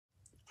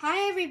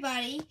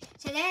everybody.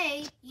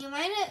 Today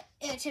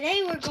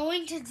today we're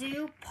going to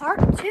do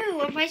part 2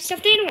 of my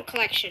stuffed animal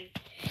collection.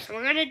 And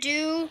we're gonna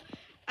do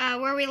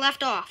where we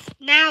left off.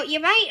 Now you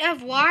might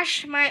have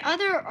watched my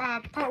other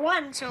part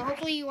 1, so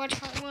hopefully you watch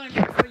part 1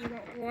 before you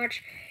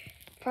watch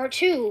part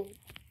 2.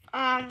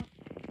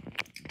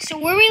 So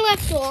where we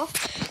left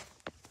off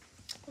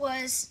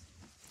was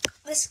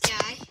this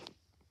guy.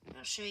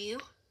 I'll show you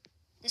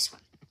this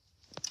one.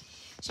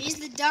 So he's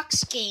the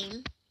ducks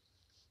game.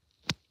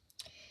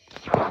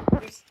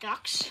 There's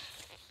ducks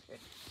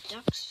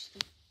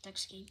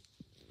game,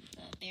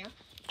 bear.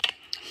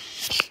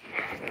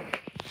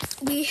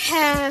 We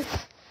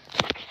have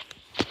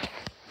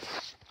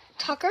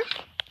Tucker.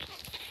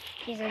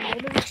 He's a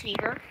golden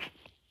retriever.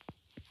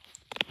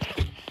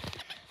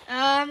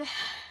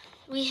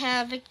 We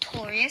have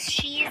Victorious.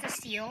 She is a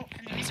seal,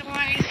 and the reason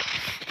why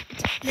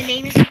the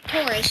name is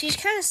Victorious, she's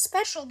kind of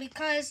special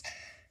because,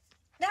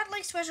 not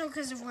like special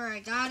because of where I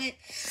got it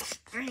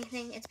or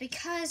anything. It's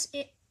because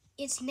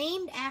it's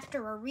named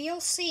after a real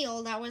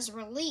seal that was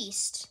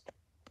released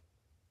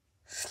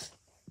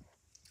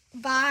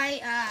by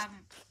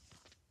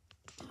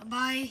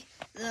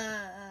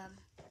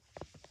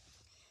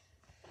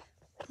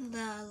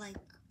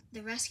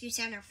the rescue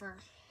center for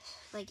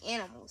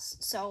animals.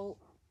 So,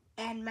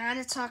 and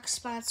Manitowoc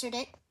sponsored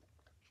it,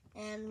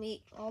 and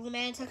all the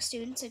Manitowoc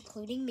students,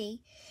 including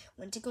me,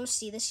 went to go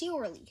see the seal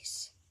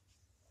release.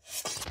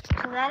 So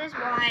that is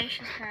why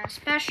she's kind of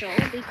special,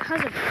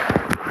 because of it.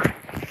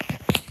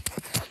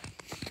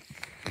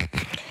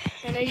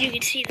 And as you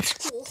can see, the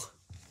school is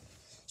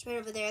right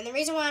over there. And the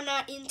reason why I'm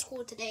not in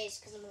school today is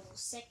because I'm a little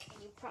sick.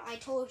 And I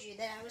told you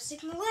that I was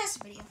sick in the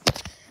last video.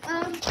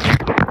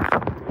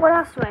 What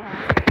else do I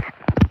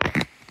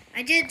have?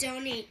 I did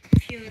donate a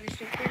few of the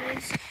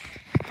stickers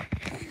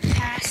in the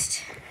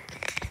past.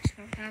 So I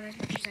don't have as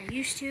much as I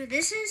used to.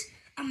 This is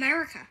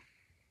America.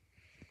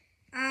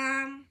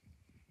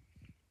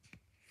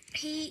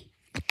 He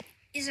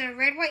is a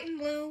red, white, and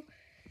blue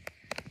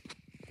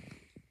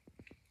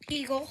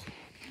eagle.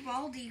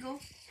 Bald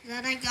eagle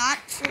that I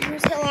got from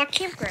Rosella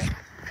Campground.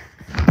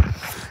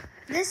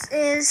 This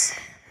is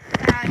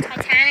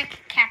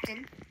Titanic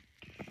Captain.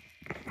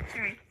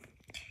 Sorry,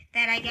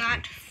 that I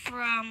got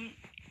for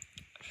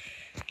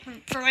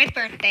my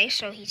birthday,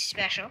 so he's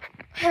special.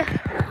 Yeah.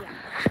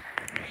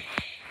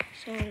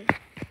 So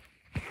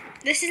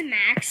this is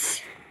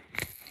Max.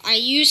 I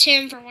use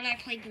him for when I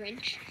play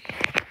Grinch.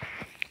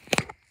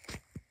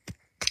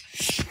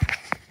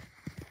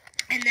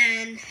 And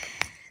then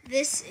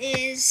this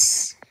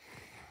is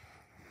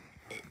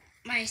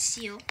my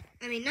seal.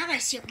 I mean, not my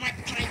seal, my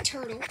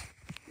turtle.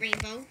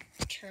 Rainbow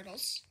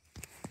turtles.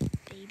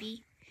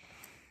 Baby.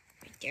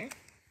 Right there.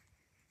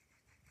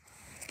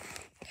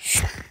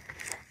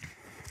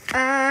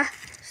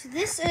 So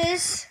this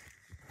is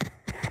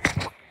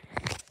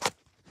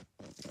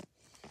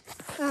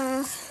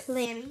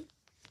Lammy.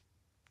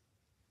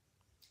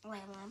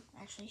 Lamb.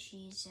 Actually,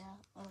 she's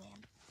a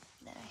lamb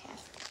that I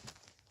have.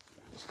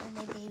 It's one of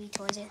my baby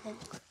toys, I think.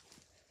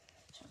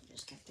 So I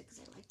just kept it because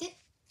I liked it.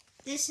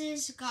 This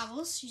is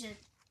Gobbles.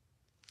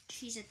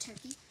 She's a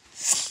turkey.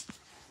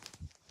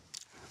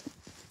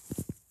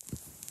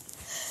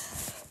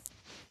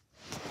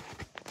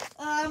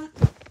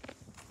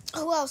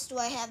 Who else do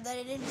I have that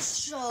I didn't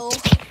show?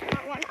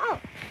 Not one. Oh,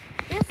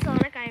 this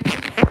Sonic. I have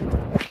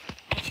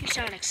 2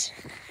 Sonics.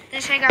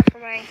 This one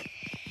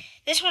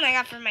I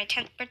got for my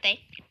 10th birthday.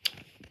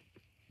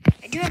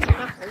 I do have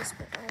Knuckles,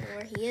 but I don't know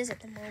where he is at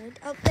the moment.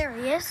 Oh, there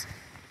he is.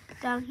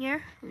 Down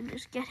here. Let me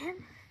just get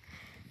him.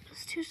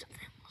 There's 2 stuffed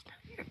animals down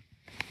here.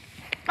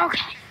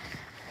 Okay.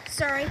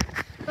 Sorry.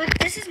 But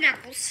this is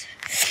Knuckles.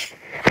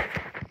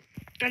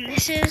 And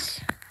this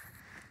is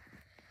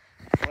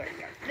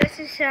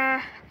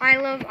I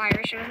Love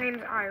Irish. His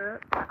name's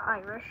Irish.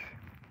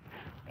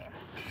 Yeah.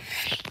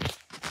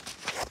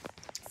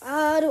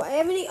 Do I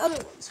have any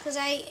other ones? Because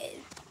I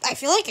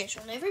feel like I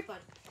showed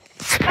everybody.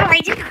 Oh,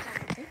 I did have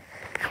something.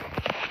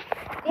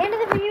 At the end of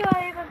the video, I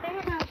have a big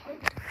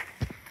announcement.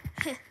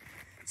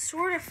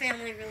 Sort of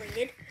family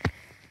related.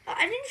 Oh,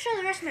 I didn't show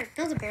the rest of my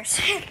Build-A-Bears.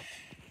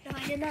 No,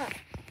 I did not.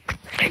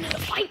 I need to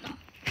fight them.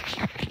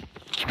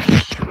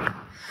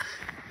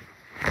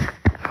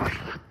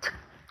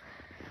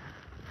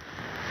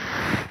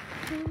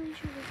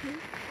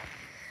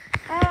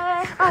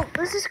 Oh,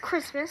 this is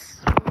Christmas.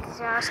 This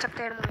is stuffed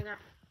animal now.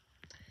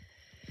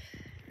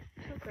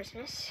 For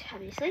Christmas,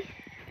 obviously.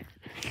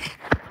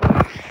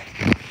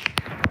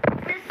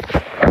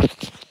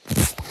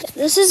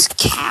 This is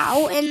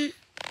Cow, and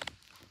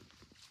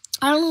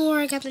I don't know where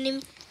I got the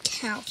name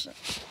Cow from.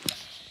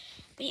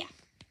 But yeah,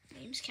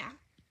 name's Cow.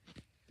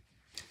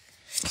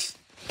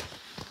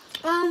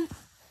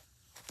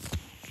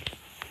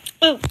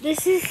 Oh,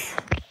 this is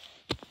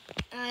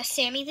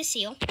Sammy the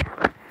seal.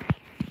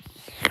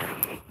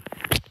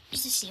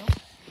 He's a seal.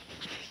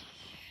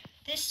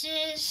 This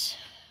is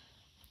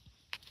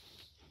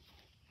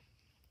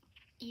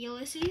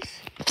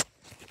Ulysses.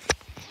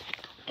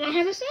 And I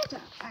have a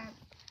Santa.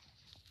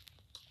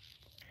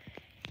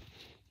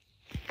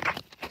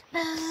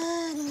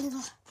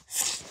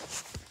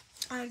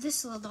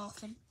 this little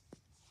dolphin.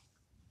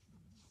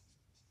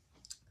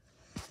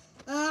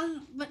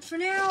 But for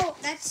now,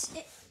 that's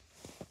it.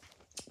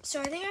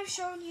 So I think I've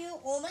shown you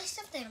all my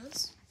stuffed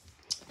animals.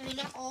 I mean,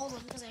 not all of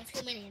them, because I have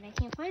too many and I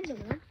can't find some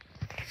of them.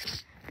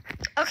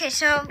 Okay,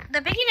 so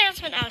the big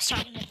announcement I was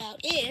talking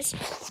about is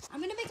I'm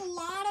going to make a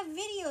lot of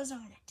videos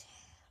on it.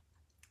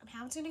 And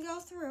how it's going to go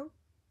through.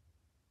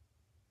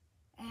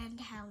 And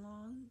how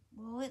long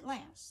will it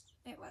last?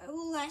 It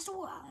will last a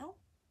while.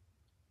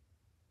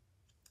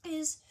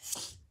 Me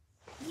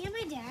and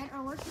my dad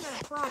are working on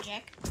a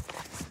project.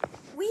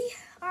 We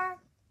are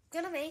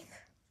going to make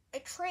a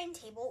train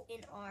table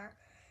in our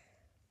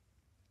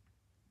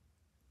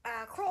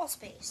crawl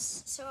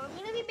space. So I'm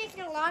going to be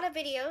making a lot of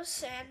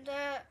videos, and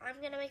I'm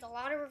going to make a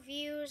lot of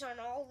reviews on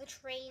all the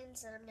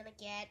trains that I'm going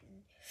to get.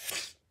 And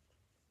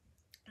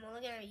I'm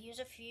only going to use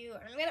a few.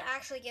 I'm going to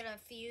actually get a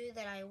few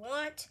that I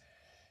want.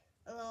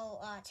 A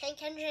little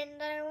tank engine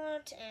that I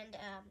want, and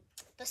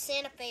the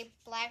Santa Fe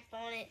Black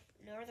Bonnet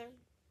Northern.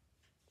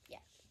 Yeah.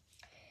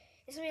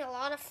 It's going to be a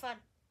lot of fun.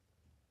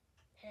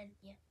 And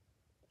yeah.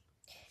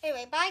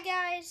 Anyway, bye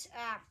guys.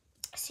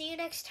 See you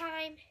next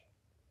time.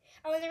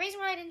 Oh, and the reason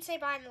why I didn't say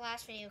bye in the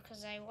last video,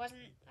 because I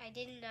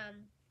didn't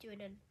do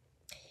it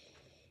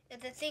in.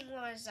 The thing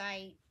was,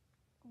 I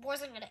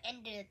wasn't going to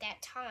end it at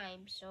that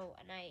time,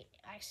 and I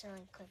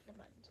accidentally clicked the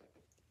button.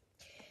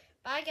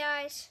 Bye,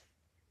 guys.